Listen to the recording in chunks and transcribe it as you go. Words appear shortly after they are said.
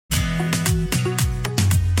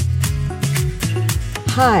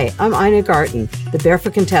Hi, I'm Ina Garten, the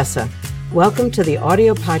Barefoot Contessa. Welcome to the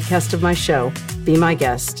audio podcast of my show, Be My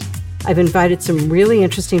Guest. I've invited some really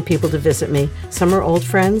interesting people to visit me. Some are old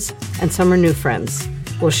friends and some are new friends.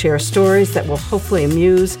 We'll share stories that will hopefully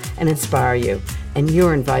amuse and inspire you. And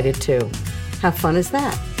you're invited too. How fun is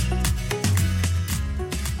that?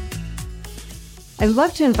 I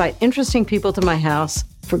love to invite interesting people to my house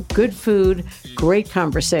for good food, great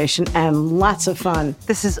conversation, and lots of fun.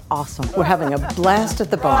 This is awesome. We're having a blast at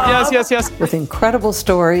the bar. Yes. With incredible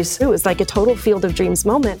stories. It was like a total Field of Dreams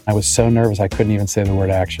moment. I was so nervous I couldn't even say the word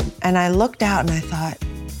action. And I looked out and I thought,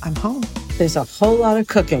 I'm home. There's a whole lot of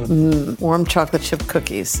cooking. Warm chocolate chip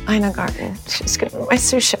cookies. Ina Garten. She's gonna be my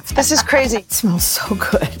sous chef. This is crazy. It smells so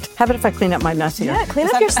good. How about if I clean up my mess here? Yeah, clean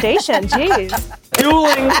up your station. Jeez.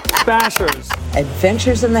 Fueling bashers.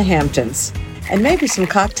 Adventures in the Hamptons. And maybe some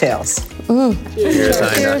cocktails.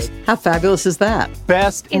 Cheers. How fabulous is that?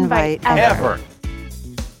 Best Invite ever.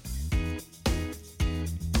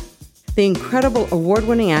 The incredible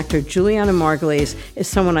award-winning actor Julianna Margulies is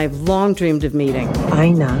someone I've long dreamed of meeting.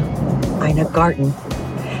 Ina Garten,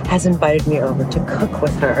 has invited me over to cook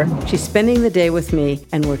with her. She's spending the day with me,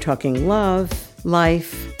 and we're talking love,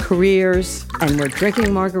 life, careers, and we're drinking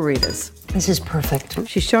margaritas. This is perfect.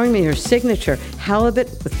 She's showing me her signature halibut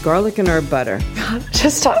with garlic and herb butter.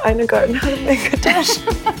 Just taught Ina Garten how to make a dish.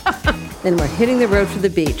 Then we're hitting the road for the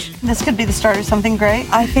beach. This could be the start of something great.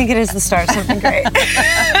 I think it is the start of something great.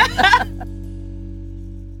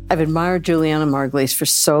 I've admired Julianna Margulies for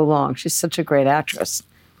so long. She's such a great actress,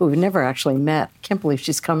 but we've never actually met. Can't believe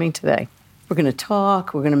she's coming today. We're going to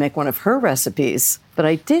talk. We're going to make one of her recipes. But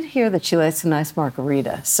I did hear that she likes a nice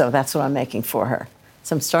margarita, so that's what I'm making for her.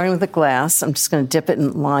 So I'm starting with a glass. I'm just going to dip it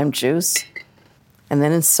in lime juice and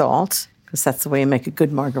then in salt, because that's the way you make a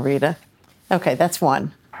good margarita. Okay, that's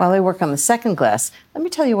one. While I work on the second glass, let me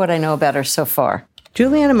tell you what I know about her so far.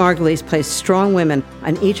 Julianna Margulies plays strong women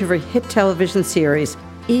on each of her hit television series,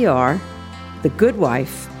 ER, The Good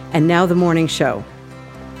Wife, and now The Morning Show.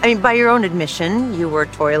 I mean, by your own admission, you were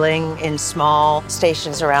toiling in small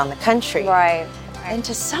stations around the country. Right. And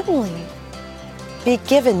to suddenly be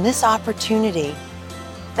given this opportunity,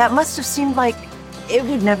 that must have seemed like it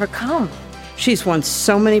would never come. She's won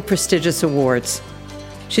so many prestigious awards.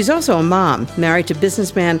 She's also a mom, married to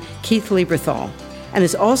businessman Keith Lieberthal, and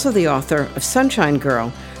is also the author of Sunshine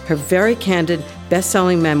Girl, her very candid,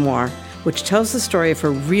 best-selling memoir, which tells the story of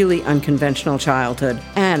her really unconventional childhood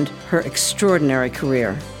and her extraordinary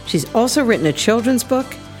career. She's also written a children's book,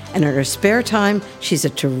 and in her spare time, she's a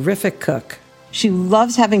terrific cook. She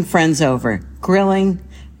loves having friends over, grilling,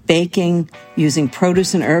 baking, using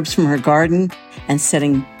produce and herbs from her garden, and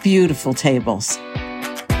setting beautiful tables.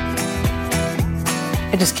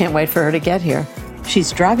 I just can't wait for her to get here.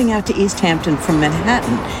 She's driving out to East Hampton from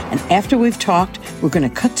Manhattan, and after we've talked, we're going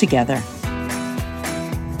to cook together.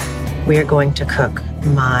 We are going to cook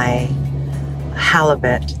my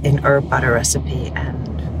halibut in herb butter recipe,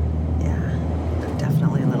 and yeah, I'm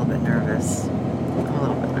definitely a little bit nervous.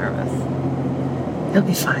 It'll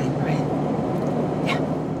be fine, right?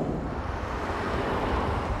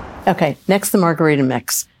 Okay, next the margarita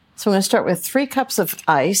mix. So I'm going to start with 3 cups of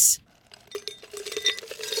ice,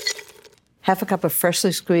 half a cup of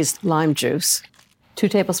freshly squeezed lime juice, 2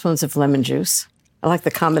 tablespoons of lemon juice. I like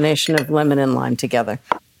the combination of lemon and lime together.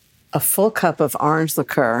 A full cup of orange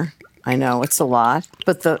liqueur. I know it's a lot,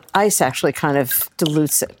 but the ice actually kind of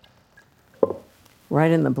dilutes it.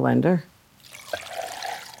 Right in the blender.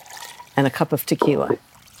 And a cup of tequila.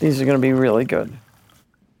 These are going to be really good.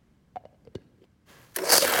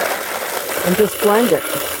 And just blend it.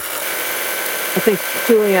 I think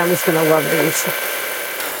Julianna's going to love these.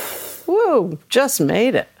 Woo, just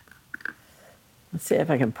made it. Let's see if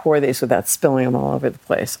I can pour these without spilling them all over the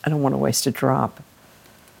place. I don't want to waste a drop.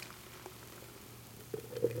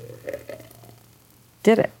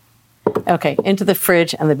 Did it. Okay, into the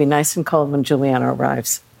fridge, and they'll be nice and cold when Julianna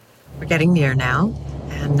arrives. We're getting near now,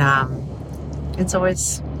 and it's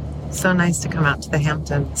always so nice to come out to the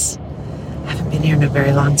Hamptons. I haven't been here in a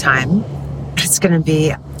very long time. It's going to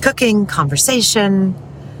be cooking, conversation,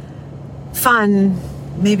 fun,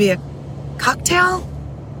 maybe a cocktail.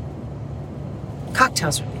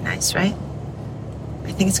 Cocktails would be nice, right?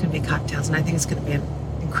 I think it's going to be cocktails, and I think it's going to be an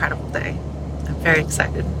incredible day. I'm very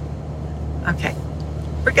excited. Okay,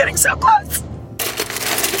 we're getting so close.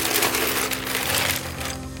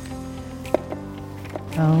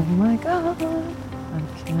 Oh my God, I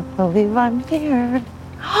can't believe I'm here.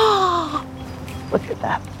 Oh, look at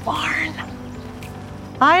that barn.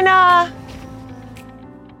 Ina!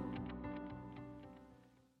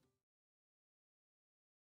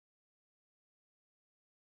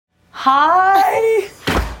 Hi!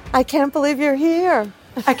 I can't believe you're here.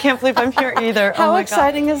 I can't believe I'm here either. How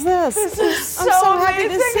exciting is this? This is I'm so happy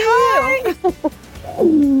to see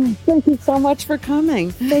you. Thank you so much for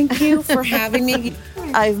coming. Thank you for having me.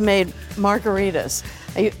 I've made margaritas.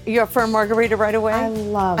 You up for a margarita right away? I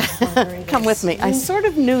love margaritas. Come with me. I sort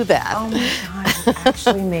of knew that. Oh my God, you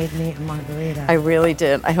actually made me a margarita. I really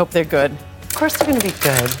did. I hope they're good. Of course they're going to be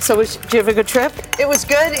good. So, did you have a good trip? It was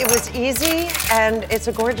good, it was easy, and it's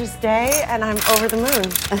a gorgeous day, and I'm over the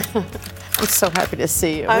moon. I'm so happy to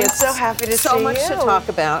see you. I'm so happy to see you. So much to talk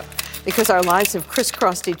about because our lives have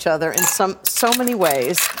crisscrossed each other in so many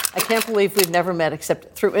ways. I can't believe we've never met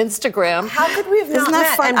except through Instagram. How could we have not Isn't that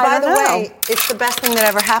met? fun? And by the way, it's the best thing that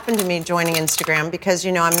ever happened to me joining Instagram because,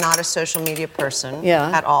 you know, I'm not a social media person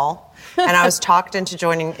at all. And I was talked into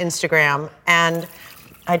joining Instagram, and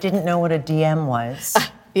I didn't know what a DM was.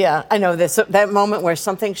 Yeah, I know this. That moment where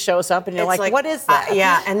something shows up and you're like, what is that?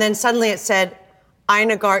 Yeah, and then suddenly it said,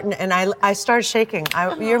 Ina Garten, and I started shaking.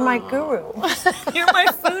 You're my guru. You're my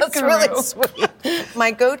food That's guru. really sweet.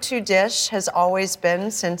 My go-to dish has always been,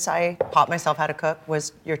 since I taught myself how to cook,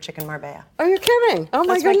 was your chicken marbella. Are you kidding? Oh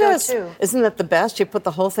my That's my goodness. go-to. Isn't that the best? You put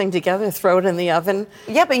the whole thing together, throw it in the oven.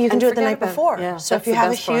 Yeah, but you can and do it the forget night about it. before. Yeah, so if that's you the have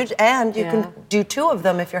a best part. huge, and you can do 2 of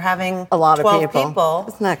them if you're having A lot of 12 people.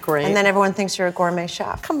 Isn't that great? And then everyone thinks you're a gourmet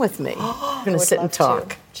chef. Come with me. We're going to would sit and love talk.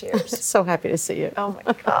 to. Cheers. So happy to see you. Oh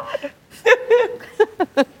my God.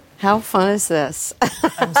 How fun is this?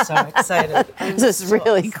 I'm so excited. This is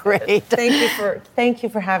really great. Thank you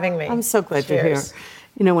for having me. I'm so glad you're here. Cheers.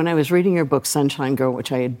 You know, when I was reading your book, Sunshine Girl,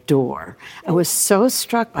 which I adore, I was so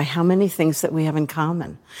struck by how many things that we have in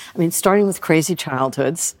common. I mean, starting with crazy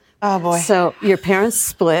childhoods. Oh, boy. So your parents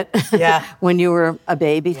split when you were a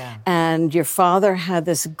baby, and your father had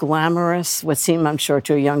this glamorous, what seemed, I'm sure,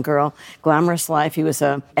 to a young girl, glamorous life. He was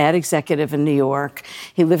an ad executive in New York.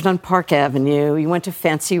 He lived on Park Avenue. You went to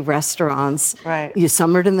fancy restaurants. Right. You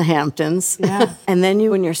summered in the Hamptons. Yeah. And then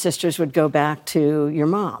you and your sisters would go back to your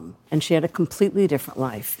mom, and she had a completely different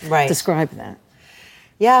life. Right. Describe that.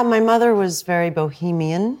 Yeah, my mother was very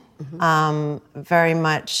bohemian, very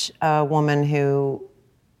much a woman who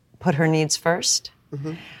put her needs first,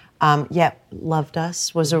 yet loved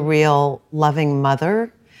us, was a real loving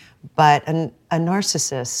mother, but a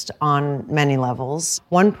narcissist on many levels.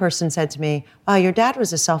 One person said to me, "Oh, your dad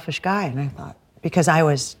was a selfish guy." And I thought, because I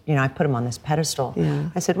was, you know, I put him on this pedestal.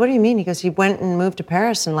 Yeah. I said, "What do you mean?" He goes, "He went and moved to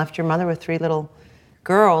Paris and left your mother with 3 little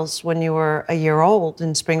girls when you were a year old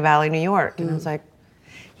in Spring Valley, New York." And I was like,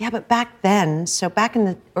 yeah, but back then, so back in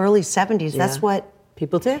the early 70s, that's what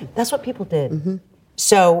People did. That's what people did.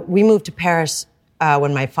 So we moved to Paris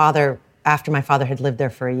when after my father had lived there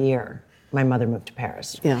for a year, my mother moved to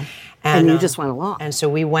Paris. Yeah. And you just went along. And so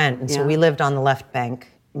we went. And so we lived on the left bank.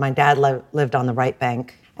 My dad lived on the right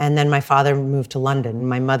bank. And then my father moved to London.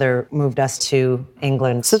 My mother moved us to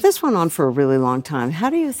England. So this went on for a really long time. How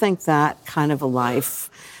do you think that kind of a life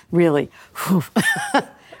really...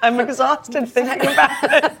 I'm exhausted thinking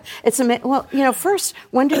about it. It's amazing. Well, you know, first,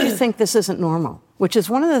 when did you think this isn't normal? Which is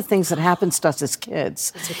one of the things that happens to us as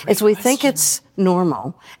kids. Is we think it's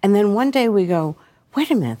normal, and then one day we go, "Wait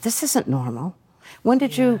a minute, this isn't normal." When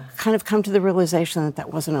did you kind of come to the realization that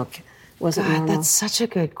that wasn't okay? Wasn't normal? That's such a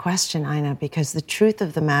good question, Ina, because the truth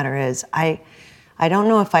of the matter is, I don't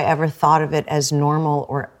know if I ever thought of it as normal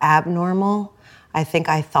or abnormal. I think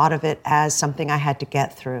I thought of it as something I had to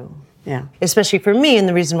get through. Yeah. Especially for me, and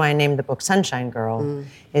the reason why I named the book Sunshine Girl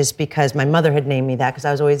is because my mother had named me that because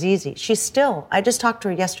I was always easy. I just talked to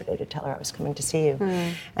her yesterday to tell her I was coming to see you.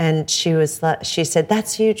 And she said,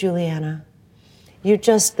 "That's you, Juliana.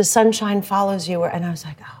 The sunshine follows you." And I was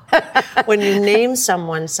like, oh. When you name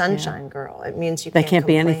someone Sunshine Girl, it means They can't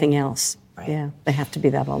be complain. anything else. Right. Yeah, they have to be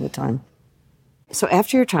that all the time. So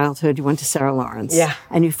after your childhood, you went to Sarah Lawrence. Yeah.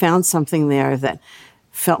 And you found something there that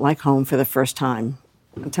felt like home for the first time.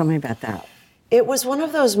 Tell me about that. It was one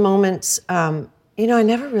of those moments, you know, I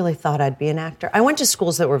never really thought I'd be an actor. I went to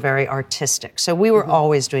schools that were very artistic, so we were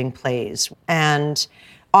always doing plays. And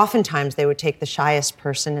oftentimes they would take the shyest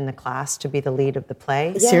person in the class to be the lead of the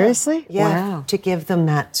play. Seriously? Yeah, Wow. to give them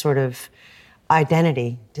that sort of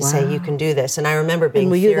identity to say, you can do this. And I remember being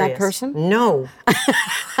And were you that furious. person? No,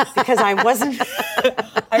 because I wasn't.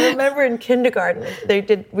 I remember in kindergarten,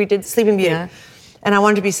 we did Sleeping Beauty. Yeah. And I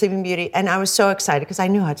wanted to be Sleeping Beauty. And I was so excited because I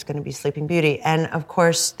knew I was going to be Sleeping Beauty. And of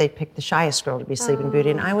course, they picked the shyest girl to be Sleeping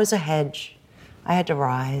Beauty. And I was a hedge. I had to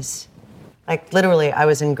rise. Like literally, I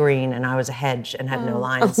was in green and I was a hedge and had no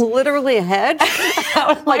lines. Literally a hedge?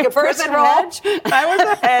 Like a perfect prison hedge. hedge? I was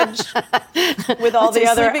a hedge with all the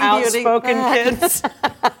That's a other Sleeping Beauty. outspoken kids.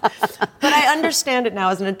 But I understand it now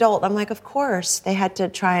as an adult. I'm like, of course, they had to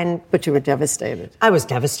try and... But you were devastated. I was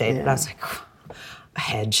devastated. I was like, a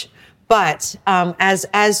hedge. But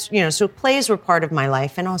as you know, so plays were part of my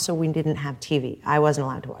life, and also we didn't have TV. I wasn't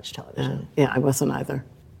allowed to watch television. Yeah, I wasn't either.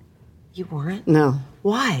 You weren't? No.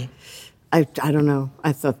 Why? I don't know.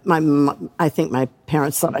 I think my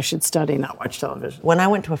parents thought I should study, not watch television. When I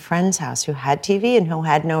went to a friend's house who had TV and who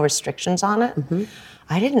had no restrictions on it,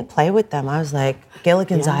 I didn't play with them. I was like,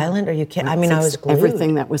 Gilligan's Island? Are you kidding? I mean, I was glued.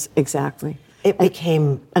 Everything that was, exactly. It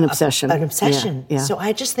became an obsession. An obsession. Yeah. So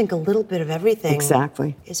I just think a little bit of everything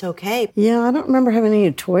is okay. Yeah, I don't remember having any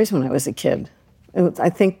toys when I was a kid. I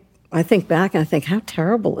think back and I think, how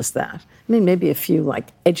terrible is that? I mean, maybe a few like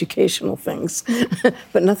educational things,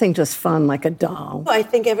 but nothing just fun like a doll. I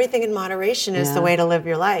think everything in moderation is the way to live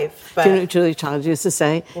your life. But Do you know what Julia Child used to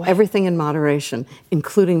say? What? Everything in moderation,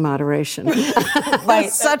 including moderation. Right.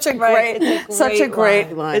 Such a great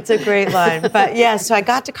line. It's a great line. But yeah, so I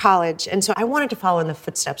got to college, and so I wanted to follow in the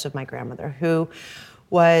footsteps of my grandmother, who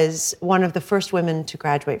was one of the first women to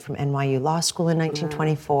graduate from NYU Law School in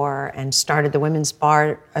 1924 and started the Women's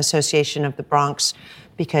Bar Association of the Bronx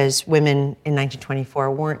because women in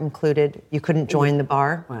 1924 weren't included. You couldn't join the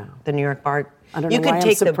bar, the New York bar. I don't know why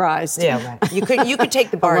I'm surprised. Yeah, right. You could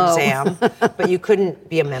take the bar exam, but you couldn't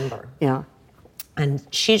be a member. Yeah. And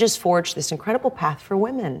she just forged this incredible path for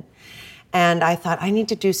women. And I thought, I need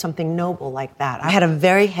to do something noble like that. I had a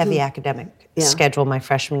very heavy academic schedule my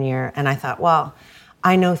freshman year, and I thought, well,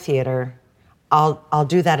 I know theater. I'll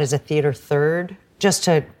do that as a theater third, just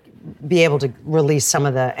to be able to release some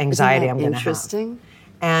of the anxiety I'm going to have. Interesting.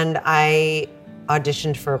 And I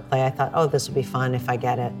auditioned for a play. I thought, oh, this will be fun if I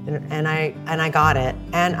get it, and I got it.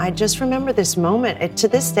 And I just remember this moment. To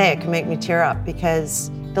this day, it can make me tear up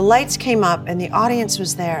because the lights came up and the audience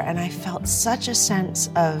was there, and I felt such a sense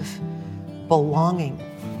of belonging.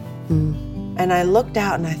 And I looked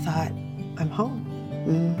out and I thought, I'm home.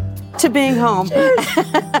 To being home.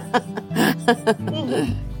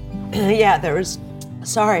 Yeah, there was...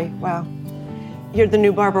 Sorry, wow. You're the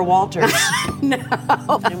new Barbara Walters. No.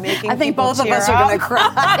 You're making I think people both of tear us are up. going to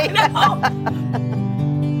cry. I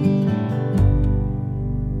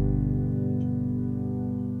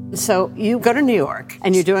know. So you go to New York,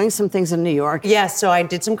 and you're doing some things in New York. Yeah, so I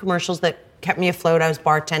did some commercials that kept me afloat. I was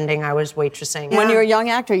bartending, I was waitressing. When you're a young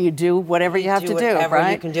actor, you do whatever you have to do, whatever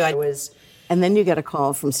right? you can do. And then you get a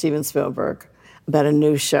call from Steven Spielberg about a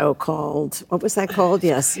new show called, what was that called?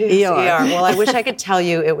 Yes, ER. Well, I wish I could tell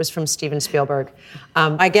you it was from Steven Spielberg.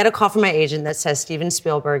 I get a call from my agent that says Steven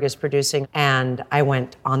Spielberg is producing, and I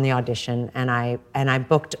went on the audition, and I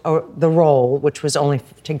booked the role, which was only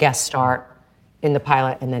to guest star in the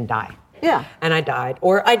pilot and then die. Yeah. And I died.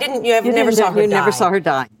 Or I didn't, you never never saw her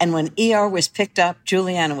die. And when ER was picked up,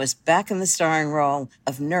 Juliana was back in the starring role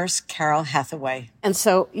of Nurse Carol Hathaway. And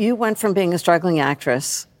so you went from being a struggling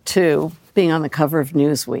actress to being on the cover of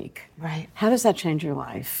Newsweek. Right. How does that change your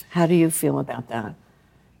life? How do you feel about that?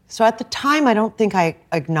 So at the time, I don't think I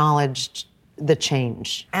acknowledged the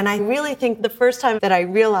change. And I really think the first time that I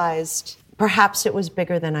realized perhaps it was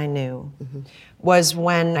bigger than I knew was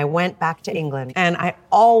when I went back to England. And I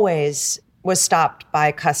always was stopped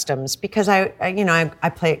by customs because I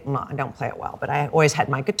play, well, I don't play it well, but I always had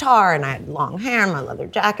my guitar and I had long hair and my leather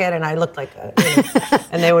jacket and I looked like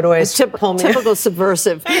and they would always pull me. Typical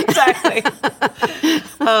subversive. Exactly.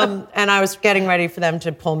 And I was getting ready for them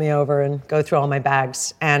to pull me over and go through all my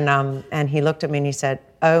bags. And he looked at me and he said,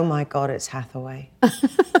 "Oh my God, it's Hathaway."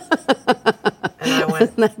 And I went,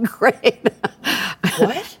 "Isn't that great?"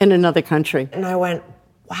 What? In another country. And I went,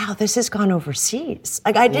 wow, this has gone overseas.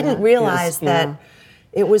 Like, I didn't realize that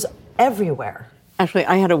it was everywhere. Actually,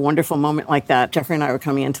 I had a wonderful moment like that. Jeffrey and I were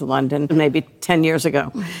coming into London maybe 10 years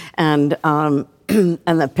ago. And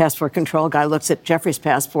the passport control guy looks at Jeffrey's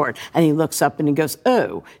passport, and he looks up and he goes,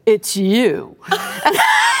 "Oh, it's you."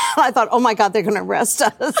 I thought, oh my God, they're going to arrest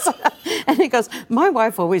us. And he goes, "My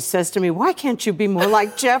wife always says to me, why can't you be more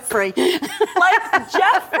like Jeffrey?" Like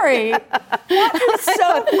Jeffrey? That is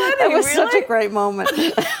so funny. It was such a great moment.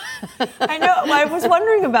 I know. I was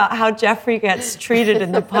wondering about how Jeffrey gets treated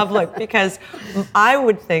in the public because I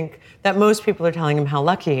would think that most people are telling him how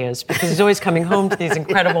lucky he is because he's always coming home to these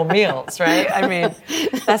incredible meals, right? I mean,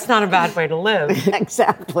 that's not a bad way to live.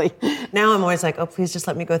 Exactly. Now I'm always like, oh, please just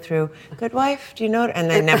let me go through. Good wife, do you know? And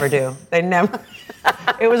they never do. They never.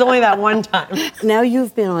 It was only that one time. Now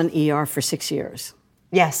you've been on ER for 6 years.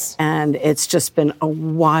 Yes. And it's just been a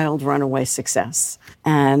wild runaway success.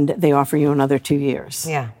 And they offer you another 2 years.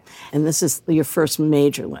 Yeah. And this is your first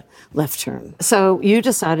major left turn. So you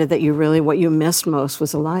decided that what you missed most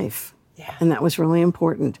was a life. Yeah. And that was really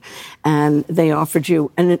important. And they offered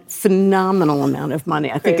you a phenomenal amount of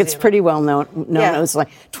money. I think it's pretty well known. Yeah. It was like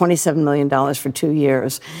 $27 million for 2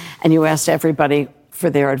 years. And you asked everybody for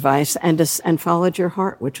their advice and followed your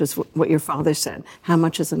heart, which was what your father said. How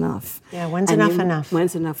much is enough? Yeah, when's And enough enough?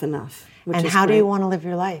 When's enough enough? And how do you want to live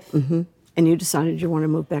your life? Mm-hmm. And you decided you want to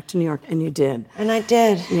move back to New York, and you did. And I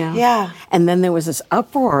did. Yeah. And then there was this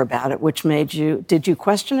uproar about it, which made you, did you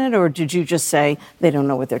question it, or did you just say, they don't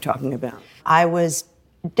know what they're talking about? I was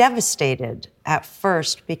devastated at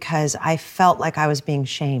first because I felt like I was being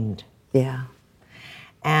shamed. Yeah.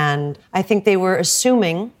 And I think they were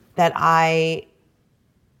assuming that I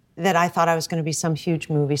thought I was going to be some huge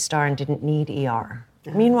movie star and didn't need ER.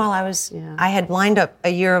 Meanwhile, I had lined up a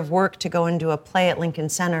year of work to go and do a play at Lincoln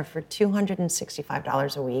Center for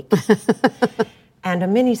 $265 a week and a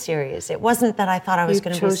miniseries. It wasn't that I thought I was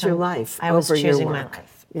going to be chose your life I was over your choosing my work.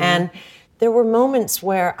 life. Yeah. And there were moments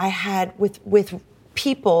where I had, with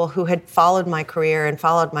people who had followed my career and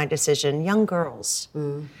followed my decision, young girls,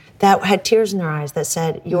 that had tears in their eyes that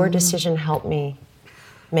said, your decision helped me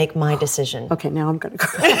make my decision. Okay, now I'm going to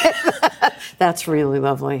cry. That's really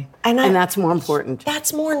lovely. And that's more important.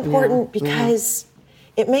 That's more important because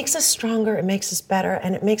it makes us stronger, it makes us better,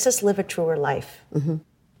 and it makes us live a truer life. Mm-hmm.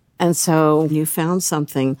 And so you found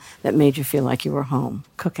something that made you feel like you were home,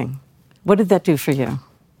 cooking. What did that do for you?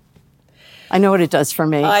 I know what it does for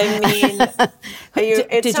me. I mean,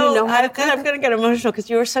 did you know how to cook? I'm going to get emotional because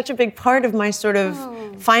you were such a big part of my sort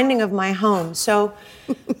of finding of my home. So,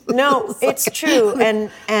 no, it's true.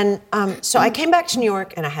 And so I came back to New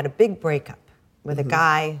York and I had a big breakup with a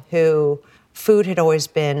guy who food had always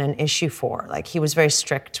been an issue for. Like, he was very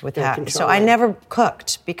strict with that. So I never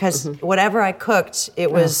cooked because whatever I cooked,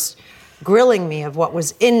 it was grilling me of what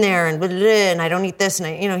was in there and blah, blah, blah, and I don't eat this,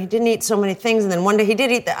 and he didn't eat so many things, and then one day he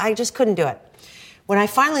did eat that. I just couldn't do it. When I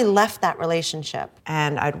finally left that relationship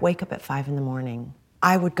and I'd wake up at 5 a.m,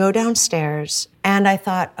 I would go downstairs and I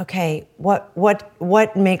thought, okay,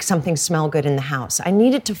 what makes something smell good in the house? I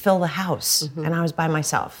needed to fill the house, and I was by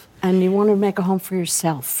myself. And you wanted to make a home for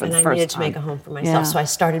yourself for the first time. And I needed to make a home for myself, so I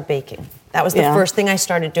started baking. That was the first thing I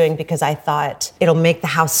started doing because I thought it'll make the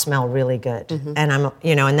house smell really good, and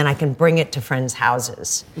and then I can bring it to friends'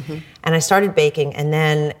 houses. And I started baking, and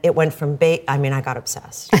then it went from I got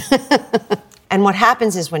obsessed. And what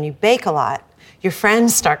happens is when you bake a lot, your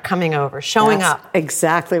friends start coming over, showing up.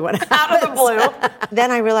 Exactly what happened. Out of the blue. Then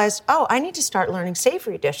I realized, I need to start learning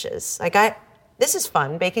savory dishes. This is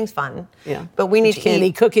fun. Baking's fun. Yeah. But we need to can't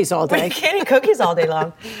eat cookies all day. We can't eat cookies all day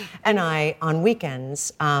long. And I, on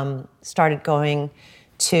weekends, started going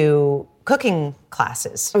to cooking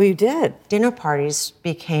classes. Oh, you did? Dinner parties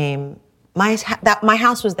became my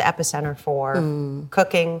house was the epicenter for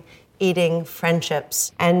cooking, eating,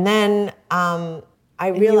 friendships. And then I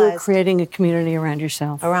realized you were creating a community around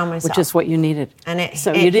yourself. Around myself. Which is what you needed. And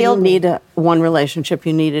so it you didn't need me. one relationship,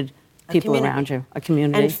 you needed people community. around you, a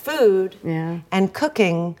community. And food and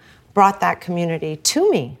cooking brought that community to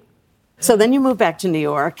me. So then you moved back to New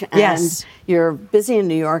York, and Yes. you're busy in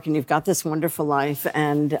New York, and you've got this wonderful life,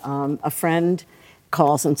 and a friend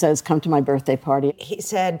calls and says, come to my birthday party. He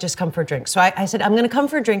said, just come for a drink. So I said, I'm going to come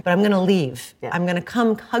for a drink, but I'm going to leave. Yeah. I'm going to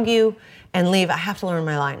come hug you and leave. I have to learn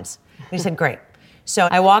my lines. And he said, great. So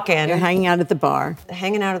I walk in. You're hanging out at the bar.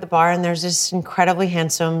 Hanging out at the bar, and there's this incredibly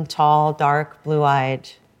handsome, tall, dark, blue-eyed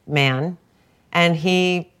man, and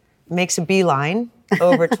he makes a beeline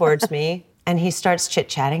over towards me, and he starts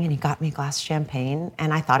chit-chatting, and he got me a glass of champagne,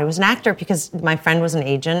 and I thought it was an actor because my friend was an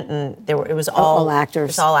agent, and it was all actors. It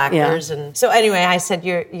was all actors, Yeah. and so anyway, I said,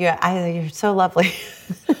 "You're so lovely,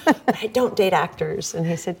 but I don't date actors." And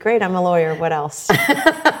he said, "Great, I'm a lawyer. What else?"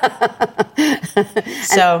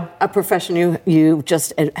 So a profession you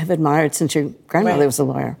just have admired since your grandmother Right. was a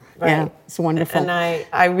lawyer. Right. Yeah, it's wonderful. And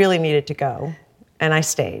I really needed to go, and I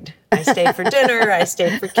stayed. I stayed for dinner, I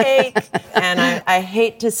stayed for cake, and I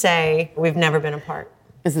hate to say we've never been apart.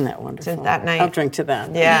 Isn't that wonderful? Since that night. I'll drink to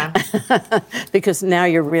that. Yeah, Because now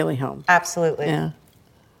you're really home. absolutely. Yeah.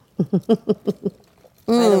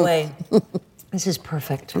 By the way, this is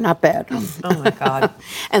perfect. Not bad. Oh my God.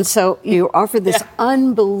 And so you offered this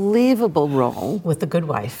unbelievable role, With The Good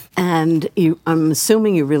Wife. and I'm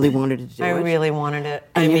assuming you really wanted to do I it. really wanted it.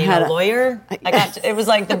 And you had a lawyer. It was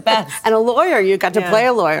like the best. And a lawyer, you got to Yeah. play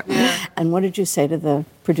a lawyer. Yeah. And what did you say to the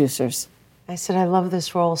producers? I said, I love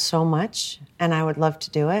this role so much, and I would love to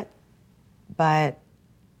do it, but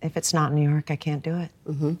if it's not in New York, I can't do it.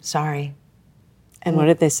 Sorry. And what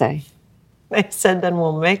did they say? They said, then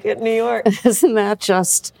we'll make it in New York. Isn't that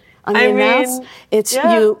just,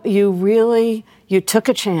 you took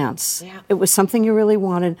a chance. Yeah. It was something you really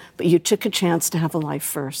wanted, but you took a chance to have a life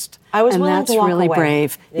first. I was and willing that's to walk really away.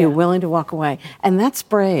 brave. Yeah. You're willing to walk away. And that's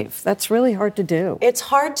brave. That's really hard to do. It's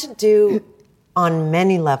hard to do on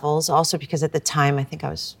many levels, also because at the time I think I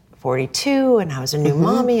was 42 and I was a new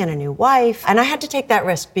mommy and a new wife. And I had to take that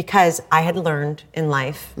risk because I had learned in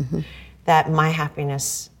life that my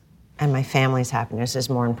happiness and my family's happiness is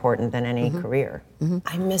more important than any career.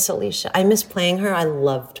 I miss Alicia. I miss playing her. I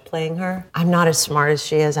loved playing her. I'm not as smart as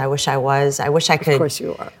she is. I wish I was. I wish I could. Of course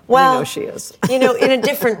you are. Well, You know she is. in a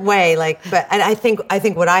different way. And I think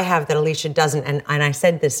what I have that Alicia doesn't, and I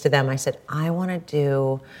said this to them, I said, I want to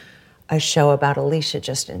do a show about Alicia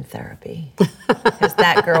just in therapy. Because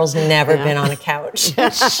that girl's never been on a couch.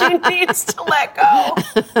 She needs to let go.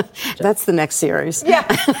 That's the next series. Yeah.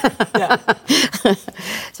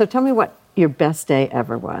 So tell me what your best day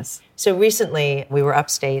ever was. So recently, we were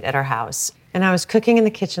upstate at our house, and I was cooking in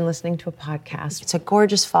the kitchen listening to a podcast. It's a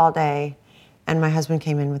gorgeous fall day, and my husband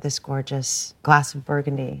came in with this gorgeous glass of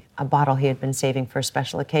Burgundy, a bottle he had been saving for a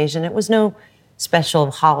special occasion. It was no special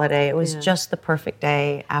holiday. It was just the perfect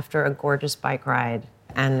day after a gorgeous bike ride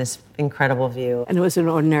and this incredible view. And it was an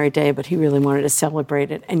ordinary day, but he really wanted to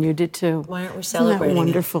celebrate it, and you did too. Why aren't we Isn't celebrating that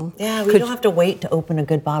wonderful? it? Yeah, we don't have to wait to open a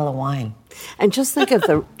good bottle of wine. And just think of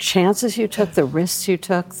the chances you took, the risks you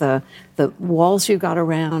took, the walls you got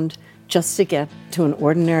around just to get to an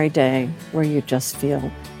ordinary day where you just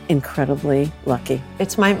feel incredibly lucky.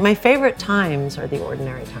 It's my favorite times are the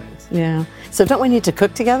ordinary times. Yeah. So don't we need to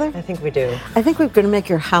cook together? I think we do. I think we're going to make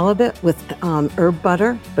your halibut with herb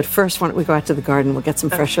butter. But first, why don't we go out to the garden? We'll get some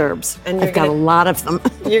fresh herbs. And I've got a lot of them.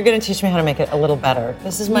 You're going to teach me how to make it a little better.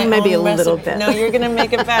 This is my Maybe own a little recipe. bit. No, you're going to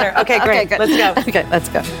make it better. Okay, great. good. Let's go. Okay, let's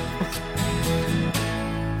go.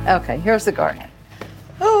 Okay, here's the garden.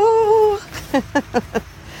 Oh.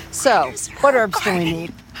 So, what herbs do we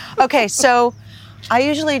need? Okay, so I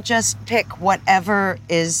usually just pick whatever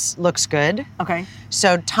looks good. Okay.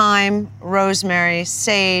 So thyme, rosemary,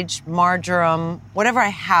 sage, marjoram, whatever I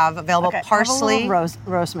have available. Okay, Parsley. have a little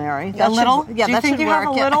rosemary. A little? Yeah, Do you that think should you work.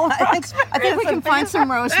 have a Yeah. little I think we can find some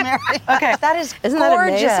rosemary. Okay, that is Isn't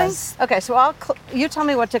gorgeous. that amazing? Okay, so you tell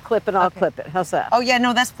me what to clip and I'll clip it. How's that? Oh yeah,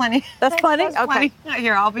 no, that's plenty. That's plenty? That's plenty. Okay.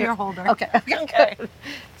 Here, I'll be your holder. Okay. Good.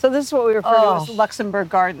 So this is what we refer to as Luxembourg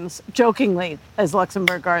Gardens, jokingly as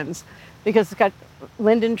Luxembourg Gardens, because it's got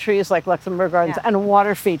linden trees like Luxembourg Gardens and a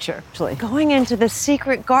water feature, actually. Going into the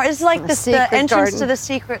secret garden. It's like the entrance garden. to the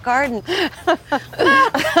secret garden.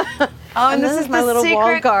 And this is my little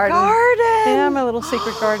wall garden. Yeah, my little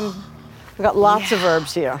secret garden. We've got lots of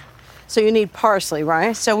herbs here. So you need parsley,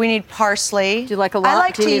 right? So we need parsley. Do you like a lot? I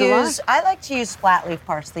like Do you to need a lot? use. I like to use flat leaf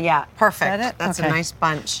parsley. Yeah, perfect. Is that it? That's Okay. a nice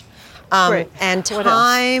bunch. Great. And What else?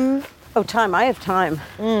 thyme. Oh, thyme. I have thyme.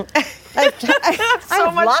 I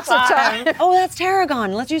have much lots of thyme. Oh, that's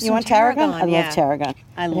tarragon. Let's use You some want tarragon? I Yeah. love tarragon.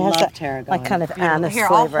 I It has love that, tarragon. like kind of Beautiful. anise Here,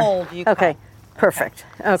 I'll flavor. hold, you okay, cut. perfect.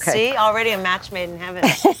 Okay. See, already a match made in heaven.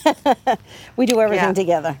 We do everything Yeah.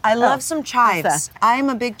 together. I love Oh, some what's chives. that? I'm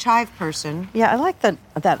a big chive person. Yeah, I like that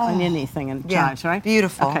oniony thing in yeah. chives, right?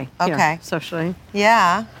 Beautiful. Okay. Here. Okay. So should I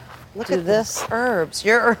Yeah. Look do at this? herbs.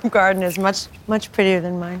 Your herb garden is much prettier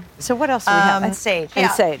than mine. So what else do we have? And sage. And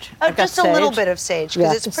Yeah. sage. Oh, I've got just a little sage. bit of sage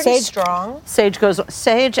because Yeah. it's pretty Sage- strong.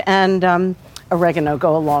 Sage and oregano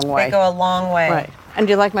go a long way. They go a long way. Right. And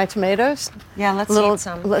do you like my tomatoes? Yeah, let's Little, eat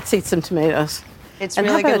some. Let's eat some tomatoes. It's and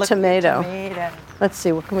really how good about a looking tomato? Let's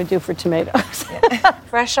see, what can we do for tomatoes?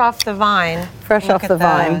 Fresh off the vine. Fresh Look off at the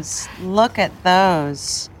vine. those. Look at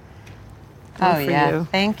those. One Oh for yeah, you.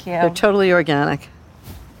 thank you. They're totally organic.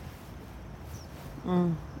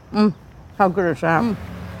 How good is that?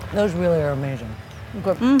 Those really are amazing.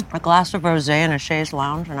 A glass of rosé and a chaise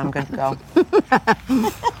lounge, and I'm good to go.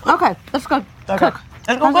 Okay, let's go cook.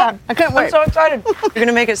 Let's How's that? I can't wait. I'm so excited. You're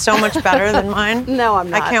gonna make it so much better than mine. No, I'm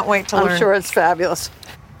not. I can't wait to I'm learn. sure it's fabulous.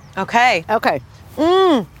 Okay. Okay.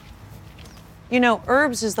 You know,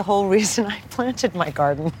 herbs is the whole reason I planted my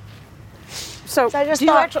garden. So I just do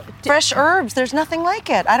you thought, actually- fresh herbs, there's nothing like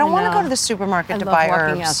it. I don't want to know. go to the supermarket I to love buy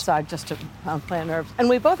walking herbs. outside just to plant herbs. And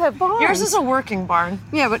we both have barns. Yours is a working barn.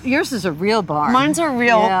 Yeah, but yours is a real barn. Mine's a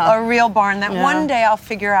Yeah. real barn that Yeah. one day I'll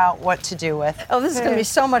figure out what to do with. Oh, this is going to be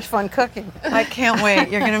so much fun cooking. I can't wait.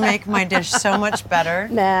 You're going to make my dish so much better.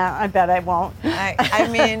 Nah, I bet I won't. I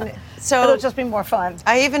mean, so It'll just be more fun.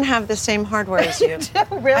 I even have the same hardware as you.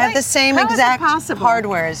 Really? I have the same How is it exact possible?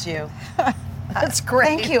 hardware as you. That's great.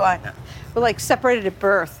 Thank you, Anna. We're like separated at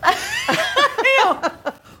birth.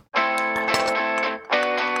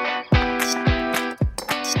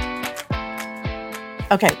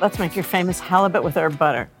 Okay, let's make your famous halibut with herb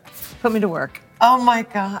butter. Put me to work. Oh my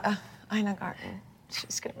God. Ina Garten.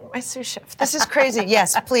 She's gonna be my sous chef. This is crazy.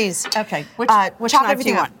 Yes, please. Okay, which chop knife do you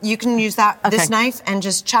everything want? up. You can use that this Okay. knife and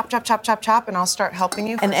just chop, and I'll start helping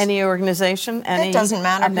you. And first. any organization, any It doesn't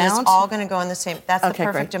matter because amount? it's all going to go in the same. That's the Okay,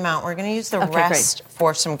 perfect great. amount. We're going to use the Okay, great. rest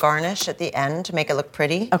for some garnish at the end to make it look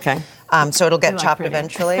pretty. Okay. So it'll get We like chopped pretty.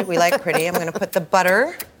 eventually. We like pretty. I'm going to put the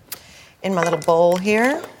butter in my little bowl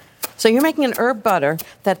here. So you're making an herb butter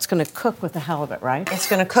that's going to cook with the halibut, right? It's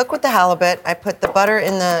going to cook with the halibut. I put the butter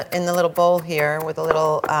in the little bowl here with a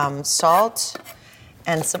little salt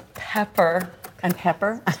and some pepper. And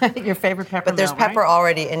pepper, your favorite pepper. But there's mill, right? pepper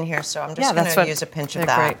already in here, so I'm just going to use a pinch of they're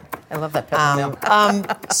that. Great. I love that pepper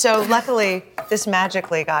mill. So luckily, this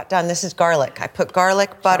magically got done. This is garlic. I put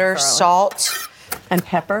garlic, butter, garlic. salt, And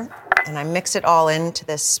pepper. and I mix it all into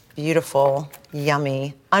this beautiful,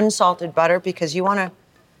 yummy, unsalted butter because you want to,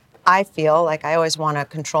 I feel like I always want to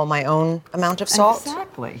control my own amount of salt.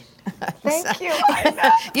 Exactly. Thank you.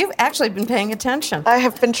 You've actually been paying attention. I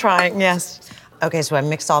have been trying, yes. Okay, so I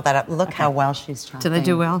mixed all that up. Look how well she's chopping. Did they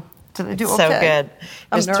do well? Did they do So okay? good.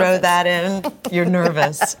 I'm Just throw nervous. that in. You're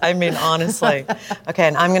nervous. I mean, honestly. Okay,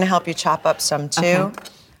 and I'm going to help you chop up some too. Okay.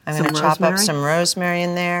 I'm Some going to chop up rosemary? some rosemary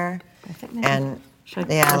in there. I think maybe- And Should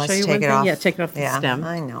I- yeah, I'll let's show you take one it thing? off. Yeah, take it off the yeah, stem.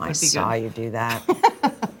 I know. I That'd be saw good. you do that.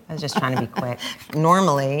 I was just trying to be quick.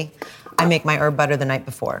 Normally, I make my herb butter the night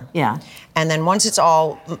before. Yeah. And then once it's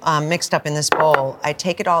all mixed up in this bowl, I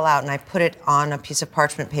take it all out and I put it on a piece of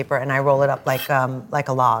parchment paper and I roll it up like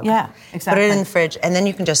a log. Yeah, Put exactly. it in the fridge and then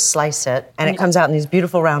you can just slice it and it comes out in these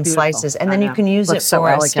beautiful round Beautiful. slices. And I then you know. can use Looks it so for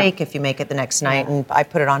a elegant. steak if you make it the next night. And I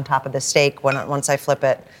put it on top of the steak once I flip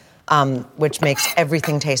it, which makes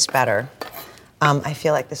everything taste better. I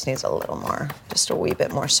feel like this needs a little more, just a wee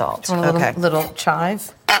bit more salt. Do you want a Okay. little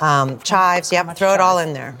chive? Chives, yep, much throw it all chives?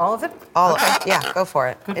 in there. All of it? All of it, yeah, go for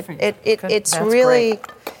it. Good for you. It's That's really, great.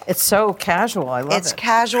 It's so casual. I love it's it.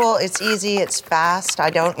 casual, it's easy, it's fast. I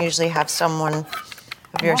don't usually have someone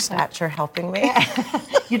of your love it. stature helping me.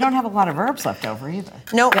 You don't have a lot of herbs left over either.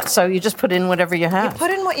 Nope. Yeah, so you just put in whatever you have. Put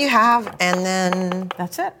in what you have and then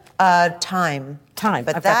That's it. thyme. Thyme.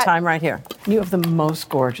 But I've that, got thyme right here. You have the most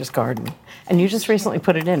gorgeous garden. And you just recently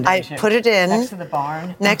put it in, I didn't you? put it in. Next to the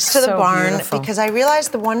barn. Next to the So barn beautiful. because I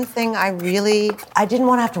realized the one thing I didn't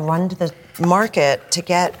want to have to run to the market to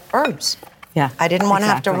get herbs. Yeah, I didn't want to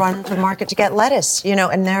have to exactly. run to the market to get lettuce,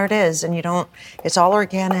 and there it is. And it's all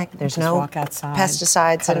organic. There's Just no walk outside,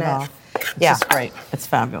 pesticides cut in it it. off. It's Yeah. just great. It's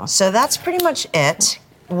fabulous. So that's pretty much it.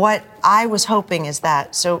 What I was hoping is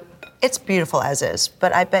that, so it's beautiful as is,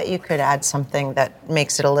 but I bet you could add something that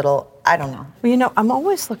makes it a little, I don't know. Well, I'm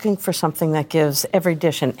always looking for something that gives every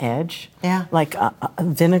dish an edge. Yeah. Like a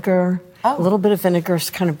vinegar. Oh. A little bit of vinegar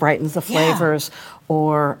kind of brightens the Yeah. flavors,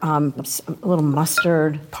 or a little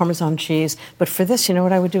mustard, Parmesan cheese. But for this, you know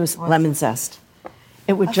what I would do is lemon zest.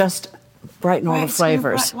 It would just brighten all the Right, so you're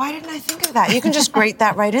flavors. right. Why didn't I think of that? You can just grate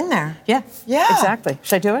that right in there. Yeah. Yeah. Exactly.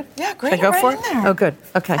 Should I do it? Yeah, grate Should I go it right for in it? there. Oh, good.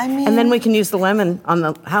 Okay. I and then mean- we can use the lemon on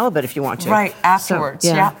the halibut if you want to. Right, afterwards.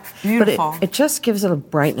 Yeah, beautiful. But it just gives it a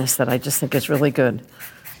brightness that I just think is really good.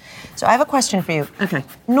 So I have a question for you. Okay.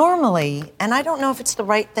 Normally, and I don't know if it's the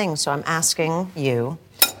right thing, so I'm asking you.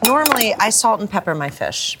 Normally, I salt and pepper my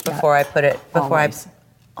fish before I put it. Always.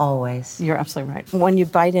 Always. You're absolutely right. When you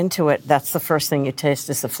bite into it, that's the first thing you taste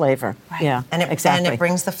is the flavor. Yeah, And it, exactly. and it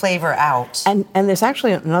brings the flavor out. And there's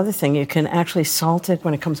actually another thing. You can actually salt it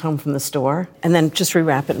when it comes home from the store, and then just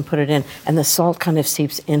rewrap it and put it in. And the salt kind of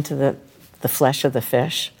seeps into the flesh of the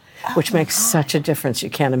fish, which makes such a difference you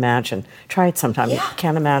can't imagine. Try it sometime. You Yeah.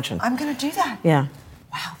 can't imagine. I'm going to do that. Yeah.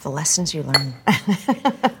 Wow, the lessons you learn.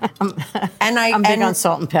 I'm big on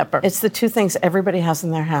salt and pepper. It's the two things everybody has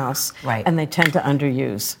in their house, Right. and they tend to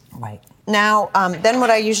underuse. Right. Now, then what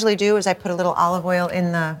I usually do is I put a little olive oil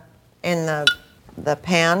in the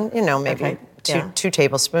pan. Maybe Okay, yeah. two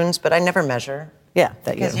tablespoons, but I never measure. Yeah,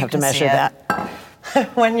 that you Because don't you have to can see measure it.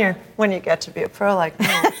 that. when you get to be a pro like me.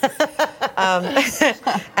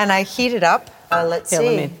 And I heat it up. Let's Here, see.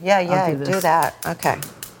 let me- Yeah, I'll do do this. that. Okay,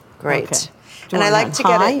 great. Okay. Do you And I want it like to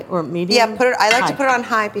on get high it or medium? Yeah, I like High. to put it on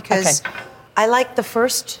high because Okay. I like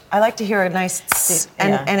to hear a nice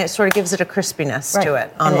and it sort of gives it a crispiness to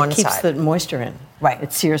it on and one it keeps side. the moisture in. Right.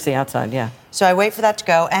 It sears the outside, yeah. So I wait for that to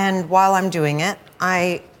go, and while I'm doing it,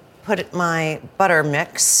 I put my butter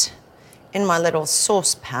mix in my little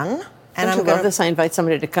saucepan. And Don't you love this? I invite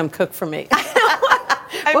somebody to come cook for me.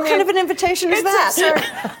 What kind of an invitation is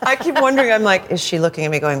that? I keep wondering, I'm like, is she looking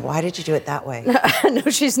at me going, why did you do it that way? No,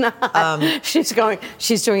 she's not.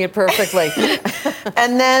 She's doing it perfectly.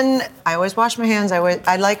 And then I always wash my hands.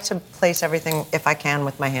 I like to place everything, if I can,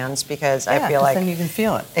 with my hands because I feel like... then you can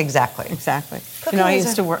feel it. Exactly. Exactly. Cooking You know,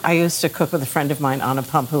 is I used to cook with a friend of mine on a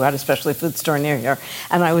pump who had a specialty food store near here,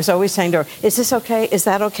 and I was always saying to her, "Is this okay? Is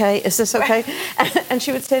that okay? Is this okay?" And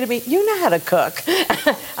she would say to me, "You know how to cook."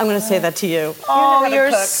 I'm going to say that to you. Oh, you know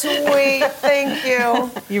you're sweet. Thank you.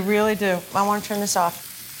 You really do. I want to turn this off.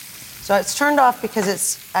 So it's turned off because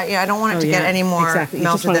it's, I don't want it to get any more exactly. You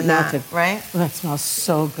just melted want than it that, melted. right? Well, that smells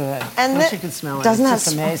so good. And I wish you could smell it. Doesn't it's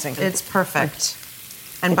that just amazing. It's perfect.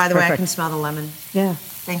 And It's by the way, I perfect. can smell the lemon. Yeah.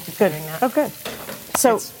 Thank you for Good. doing that. Oh, good.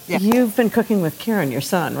 So yeah. you've been cooking with Kieran, your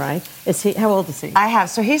son, right? Is he? How old is he? I have.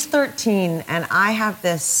 So he's 13, and I have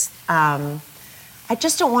this. I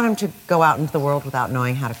just don't want him to go out into the world without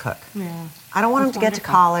knowing how to cook. Yeah. I don't want him to get to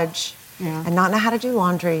college Yeah. and not know how to do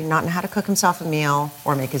laundry, not know how to cook himself a meal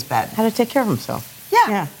or make his bed. How to take care of himself.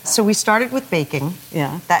 Yeah. So we started with baking.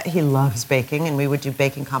 Yeah. That he loves baking, and we would do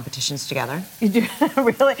baking competitions together. You do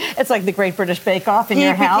really? It's like the Great British Bake Off in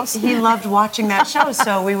your house. He loved watching that show,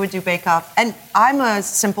 so we would do Bake Off. And I'm a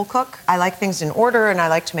simple cook. I like things in order, and I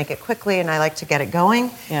like to make it quickly, and I like to get it going.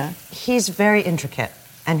 Yeah. He's very intricate,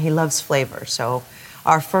 and he loves flavor. So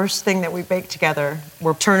our first thing that we baked together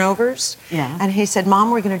were turnovers. Yeah. And he said, "Mom,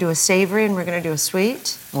 we're going to do a savory and we're going to do a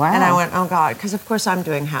sweet." Wow. And I went, "Oh, God," because of course I'm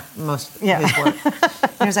doing most of Yeah. his work.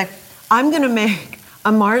 And he was like, "I'm going to make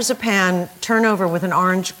a marzipan turnover with an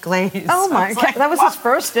orange glaze." Oh I my was God. like, That was "Wow." his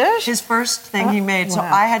first dish? His first thing he made. So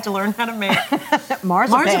wow. I had to learn how to make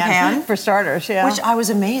Marzipan. For starters, yeah. which I was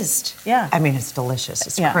amazed. Yeah. I mean, it's delicious.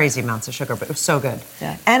 It's Yeah. crazy amounts of sugar, but it was so good.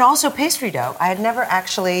 Yeah. And also pastry dough. I had never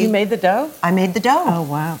actually... You made the dough? I made the dough. Oh,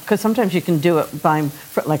 wow. Because sometimes you can do it by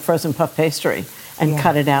like frozen puff pastry and Yeah.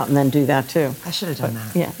 cut it out and then do that too. I should have done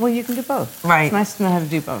that. Yeah. Well, you can do both. Right. It's nice to know how to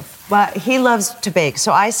do both. But he loves to bake.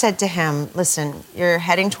 So I said to him, "Listen, you're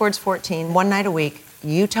heading towards 14, one night a week.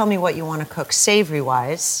 You tell me what you want to cook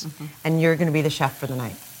savory-wise, and you're going to be the chef for the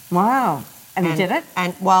night." Wow. And he did it?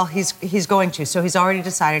 And well, he's going to. So he's already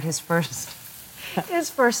decided his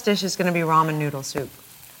first dish is going to be ramen noodle soup.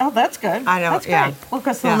 Oh, that's good. I know, That's great. yeah. Well,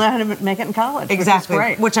 because he'll Yeah. know how to make it in college. Exactly. Which is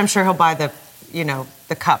great. Which I'm sure he'll buy the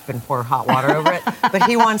cup and pour hot water over it. But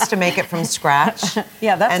he wants to make it from scratch.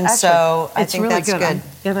 Yeah, that's and actually- so I it's think really that's good. good.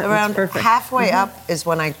 Yeah, that's Around perfect. halfway up is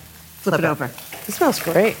when I Flip it over. It smells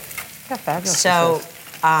great. How fabulous So this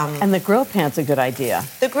is. And the grill pan's a good idea.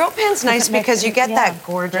 the grill pan's nice it make- because you get yeah, that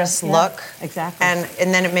gorgeous yeah, look. exactly. And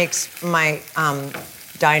then it makes my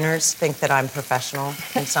diners think that I'm professional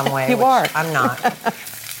in some way. You which are. I'm not.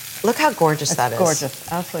 Look how gorgeous that is.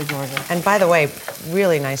 Gorgeous. Absolutely gorgeous. And by the way,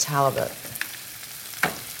 really nice halibut.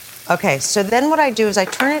 Okay, so then what I do is I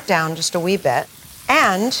turn it down just a wee bit,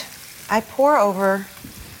 and I pour over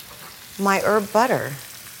my herb butter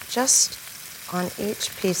just on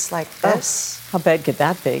each piece like this. How bad could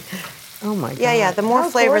that be? Oh my God. Yeah, the more How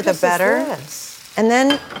flavor, the gorgeous is better. this? And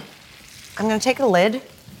then I'm going to take a lid,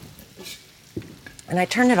 and I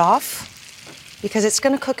turn it off because it's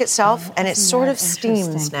going to cook itself, and it sort of steams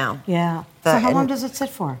Interesting. now. Yeah. The- So how long and- does it sit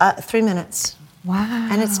for? 3 minutes. Wow.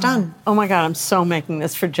 And it's done. Oh my God, I'm so making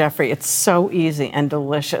this for Jeffrey. It's so easy and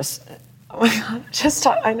delicious. Oh my God, just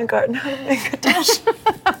taught Ina Garten how to make a dish.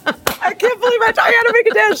 I can't believe I taught you how to make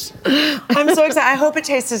a dish. I'm so excited. I hope it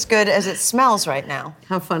tastes as good as it smells right now.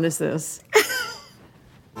 How fun is this?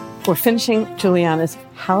 We're finishing Juliana's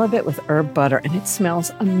halibut with herb butter, and it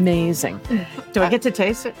smells amazing. Do I get to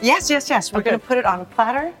taste it? Yes. We're Okay. going to put it on a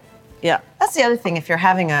platter. Yeah. That's the other thing. If you're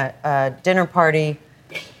having a dinner party,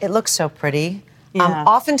 it looks so pretty. Yeah.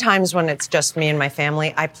 Oftentimes when it's just me and my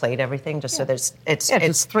family, I plate everything just so there's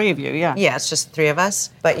it's three of you, yeah. yeah, it's just the three of us.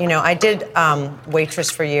 But I did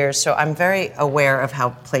waitress for years, so I'm very aware of how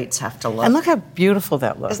plates have to look. And look how beautiful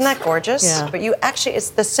that looks. Isn't that gorgeous? Yeah. But it's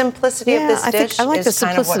the simplicity of this I dish think I like is the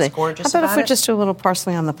kind of simplicity. what's gorgeous How about if we it? just do a little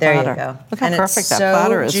parsley on the There you platter? go. Look how And it's perfect that so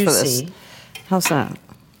platter is for this. juicy. How's that?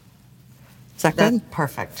 Is that That's good?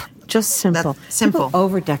 perfect. Just simple. That's simple. People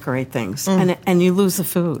over-decorate things, and you lose the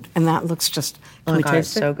food, and that looks just. Can Oh we my God, taste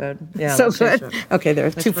it's it? so good. Yeah, so let's taste good. it. Okay, there are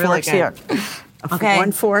It's two really forks good. here. Okay.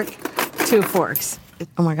 1 fork, 2 forks.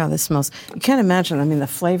 Oh my God, this smells. You can't imagine. I mean, the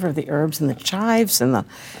flavor of the herbs and the chives and the.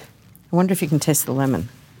 I wonder if you can taste the lemon.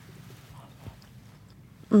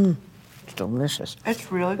 It's delicious.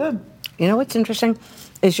 It's really good. You know what's interesting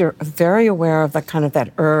is you're very aware of the kind of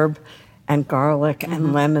that herb and garlic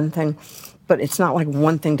and lemon thing, but it's not like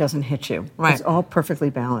one thing doesn't hit you. Right. It's all perfectly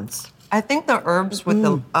balanced. I think the herbs with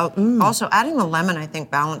the also adding the lemon, I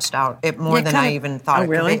think balanced out it more Yeah, than kinda- I even thought Oh, it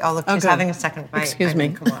could really? be. Oh, look, Oh, he's good. having a second bite. Excuse I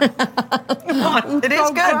mean, me. Come on. Come on. It is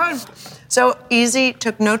So good. good. So easy,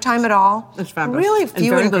 took no time at all. It's fabulous. Really And few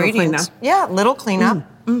very little ingredients. cleanup. Yeah, little cleanup.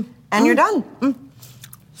 And you're done.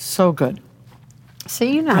 So good.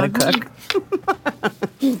 See, you know how to cook.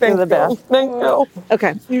 You're the best. Thank you.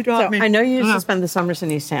 Okay. You got me. I know you used to spend the summers in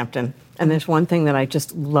East Hampton, and there's one thing that I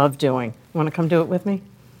just love doing. You want to come do it with me?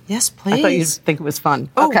 Yes, please. I thought you'd think it was fun.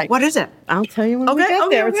 Oh, okay. what is it? I'll tell you when we get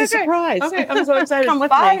there. It's a surprise. Okay, I'm so excited. Come with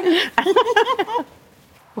Bye. me.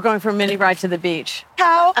 We're going for a mini ride to the beach.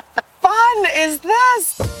 How fun is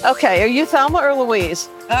this? Okay, are you Thelma or Louise?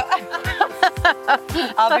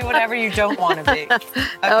 I'll be whatever you don't want to be.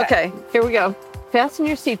 Okay, here we go. Fasten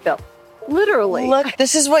your seatbelt. Literally. Look,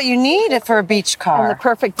 this is what you need for a beach On car. the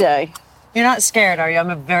perfect day. You're not scared, are you? I'm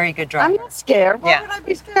a very good driver. I'm not scared. Why Yeah. would I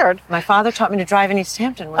be scared? My father taught me to drive in East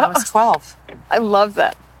Hampton when I was 12. I love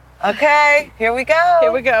that. Okay, here we go.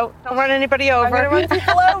 Here we go. Don't run anybody over. I'm gonna run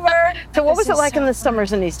people over. So what was This it is like so in the fun.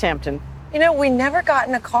 summers in East Hampton? You know, we never got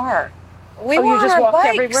in a car. We Oh, were you on just our walked bikes.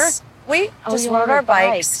 everywhere? We just you rode rode our our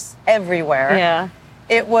bikes everywhere. Yeah.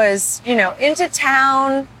 It was, you know, into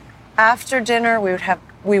town. After dinner,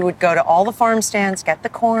 we would go to all the farm stands, get the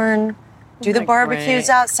corn, do the that barbecues great?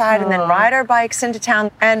 outside, and then ride our bikes into town.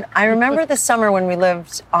 And I remember the summer when we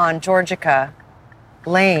lived on Georgica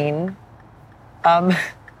Lane.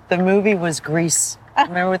 The movie was Grease.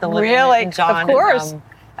 Remember with Olivia Really? and John? Of course.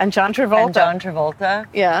 And John Travolta. And John Travolta.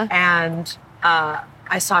 Yeah. And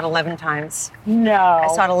I saw it 11 times. No. I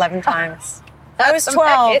saw it 11 times. I was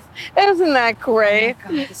 12. Isn't that great?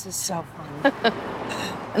 God, this is so fun.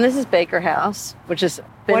 And this is Baker House, which is...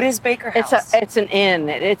 What is Baker House? It's an inn.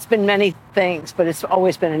 It's been many things, but it's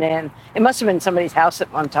always been an inn. It must have been somebody's house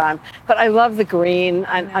at one time. But I love the green.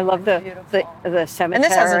 I love the cemetery. And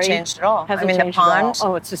this hasn't changed at all. Hasn't I mean, the changed at all. pond.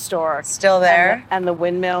 Oh, it's historic. Still there. And the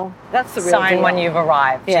windmill. That's the real Sign deal. when you've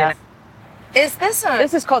arrived. Yeah. You know. Is this a...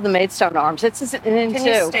 This is called the Maidstone Arms. It's an inn Can too.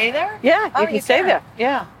 you stay there? Yeah, Oh, you can stay can. there.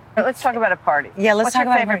 Yeah. Let's talk about a party. Yeah, let's What's talk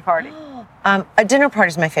your about favorite party. A dinner party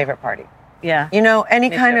is my favorite party. Yeah. You know, any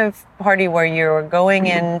kind too. of party where you're going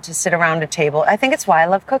in to sit around a table. I think it's why I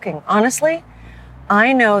love cooking. Honestly,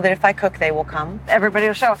 I know that if I cook, they will come. Everybody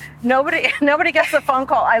will show. Nobody gets the phone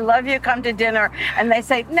call. I love you. Come to dinner, and they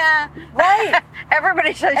say nah. Right.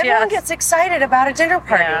 Everybody says Everyone yes. gets excited about a dinner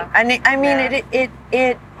party. Yeah. And I mean, Yeah.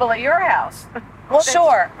 it Well, at your house. well,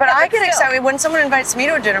 sure. But Yeah, I but get still. excited when someone invites me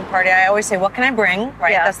to a dinner party. I always say, "What can I bring?"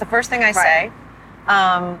 Right. Yeah. That's the first thing I Right.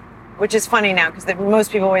 say. Which is funny now because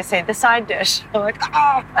most people always say the side dish. I'm like,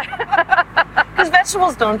 oh, because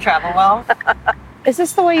vegetables don't travel well. Is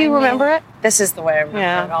this the way you remember it? This is the way I remember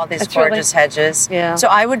Yeah. it, all these It's really- gorgeous hedges. Yeah. So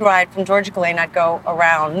I would ride from Georgica Lane. I'd go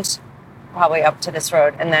around, probably up to this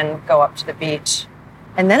road, and then go up to the beach.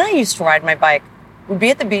 And then I used to ride my bike. We'd be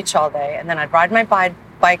at the beach all day, and then I'd ride my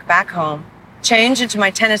bike back home, change into my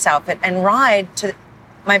tennis outfit, and ride to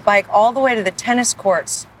my bike all the way to the tennis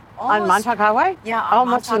courts. On Montauk Highway? Yeah, on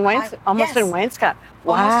Almost in Montauk Waynes. Highway. Almost Yes. in Wainscott.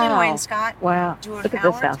 Wow. Almost in Wainscott. Wow. Do an Look at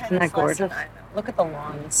hour this house. Isn't tennis that gorgeous? lesson. I know. Look at the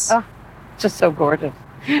lawns. Oh, just so gorgeous.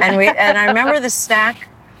 And I remember the snack.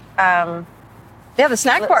 Yeah, the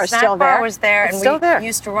snack bar is snack still bar there. was there, It's and still we there.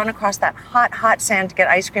 used to run across that hot sand to get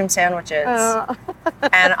ice cream sandwiches. Uh,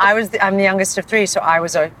 And I'm the youngest of three, so I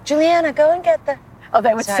was Juliana, go and get the. oh,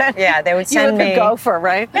 they would So, send. yeah, they would You send were the me. gopher,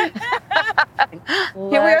 right? Here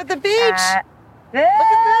we are at the beach. Look at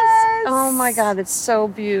this. Oh my God, it's so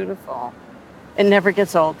beautiful. It never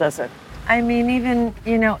gets old, does it? I mean, even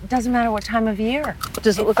it doesn't matter what time of year.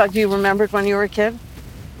 Does it look like you remembered when you were a kid?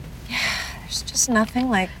 There's just nothing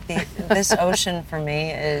like this ocean for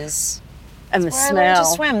me is. And the Where I smell. learned to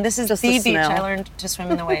swim. This is Just the the beach smell. I learned to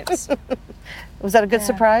swim in the waves. Was that a good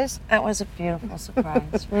surprise? That was a beautiful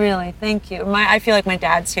surprise. Really, thank you. I feel like my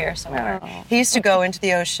dad's here somewhere. Oh. He used to go into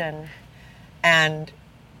the ocean and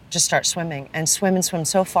just start swimming and swim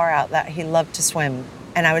so far out that he loved to swim.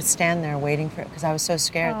 And I would stand there waiting for it because I was so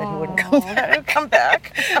scared that he wouldn't come back. Come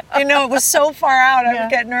back. It was so far out. I would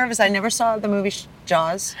get nervous. I never saw the movie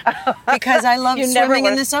Jaws because I loved You never swimming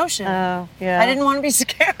in would've- this ocean. Oh, yeah. I didn't want to be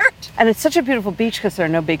scared. And it's such a beautiful beach because there are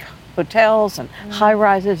no big hotels and high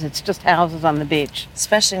rises. It's just houses on the beach.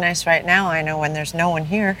 Especially nice right now. I know when there's no one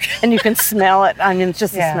here. And you can smell it. I mean, it's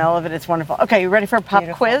just Yeah. the smell of it. It's wonderful. Okay, you ready for a pop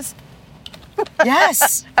Beautiful. quiz?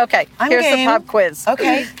 Yes. Okay, I'm here's game. the pop quiz.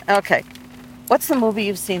 Okay. Okay. What's the movie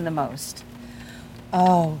you've seen the most?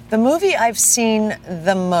 Oh, the movie I've seen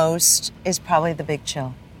the most is probably The Big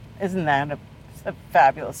Chill. Isn't that a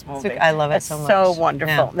fabulous movie? I love it It's so much. so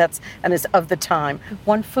wonderful. Yeah. And it's of the time.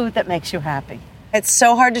 One food that makes you happy. It's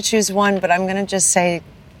so hard to choose one, but I'm going to just say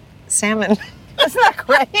salmon. Isn't that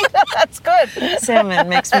great? That's good. Salmon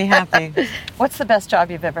makes me happy. What's the best job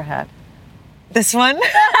you've ever had? This one?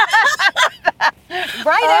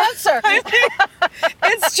 Right answer.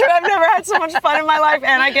 It's true. I've never had so much fun in my life,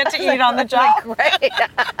 and I get to eat on the job. Great.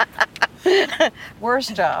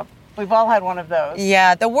 Worst job. We've all had one of those.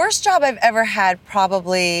 Yeah, the worst job I've ever had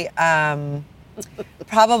probably was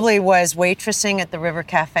waitressing at the River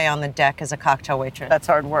Cafe on the deck as a cocktail waitress. That's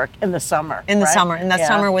hard work in the summer. In the right? summer. In that Yeah.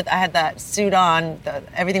 summer, I had that suit on.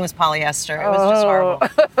 Everything was polyester. It was just horrible.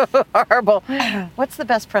 Horrible. What's the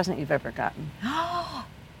best present you've ever gotten?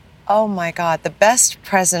 Oh my God, the best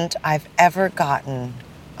present I've ever gotten.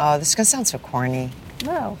 Oh, this is going to sound so corny.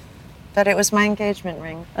 No. But it was my engagement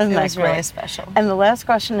ring. Isn't It that was great? really special. And the last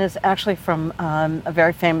question is actually from a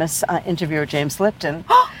very famous interviewer, James Lipton.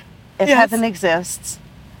 If Yes. heaven exists,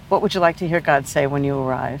 what would you like to hear God say when you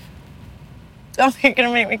arrive? Oh, you're going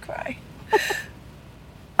to make me cry.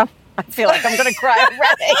 I feel like I'm going to cry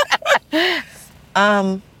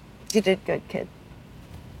already. You did good, kid.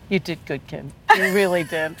 You did good, kid. You really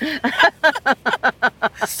did.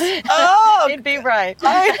 Oh, You'd be right.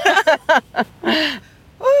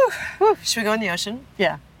 should we go in the ocean?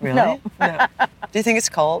 Yeah. Really? No. No. Do you think it's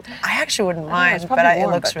cold? I actually wouldn't mind, it's but probably it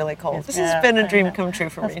warm, looks but really cold. it's- This yeah, has been I a dream know. come true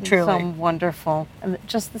for That's me, been truly. so wonderful. And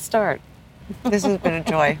just the start. This has been a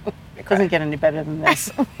joy. It doesn't get any better than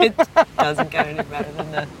this. It doesn't get any better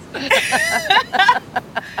than this.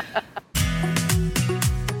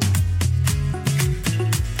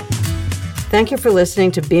 Thank you for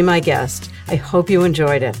listening to Be My Guest. I hope you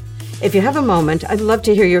enjoyed it. If you have a moment, I'd love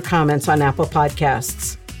to hear your comments on Apple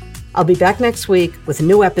Podcasts. I'll be back next week with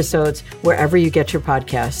new episodes wherever you get your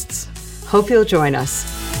podcasts. Hope you'll join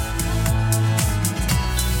us.